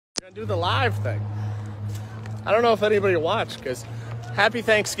Gonna do the live thing. I don't know if anybody will watch because happy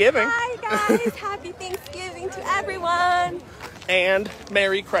Thanksgiving. Hi guys, happy Thanksgiving to everyone. And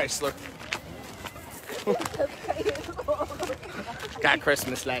Merry Chrysler. Got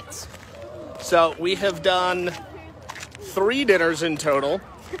Christmas lights. So we have done 3 dinners in total.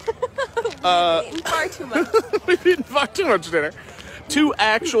 We've eaten far too much. We've eaten far too much dinner. 2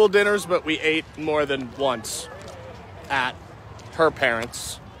 actual dinners, but we ate more than once at her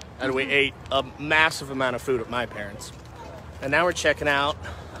parents'. And we ate a massive amount of food at my parents'. And now we're checking out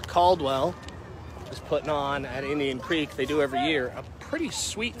Caldwell is putting on at Indian Creek. They do every year a pretty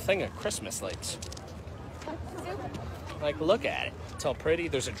sweet thing of Christmas lights. Like, look at it. It's all pretty.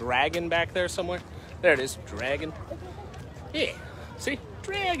 There's a dragon back there somewhere. There it is, dragon. Yeah, see?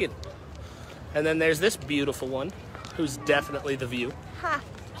 Dragon. And then there's this beautiful one, who's definitely the view. Ha,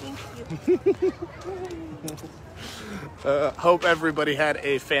 thank you. Hope everybody had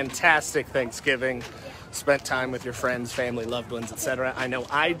a fantastic Thanksgiving. Spent time with your friends, family, loved ones, etc. I know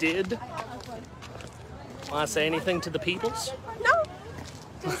I did. Want to say anything to the peoples? No,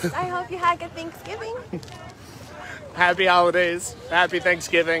 just I hope you had a good Thanksgiving. Happy holidays, happy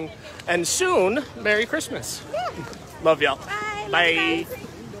Thanksgiving, and soon, Merry Christmas. Yeah. Love y'all. Bye. Love you Bye. guys.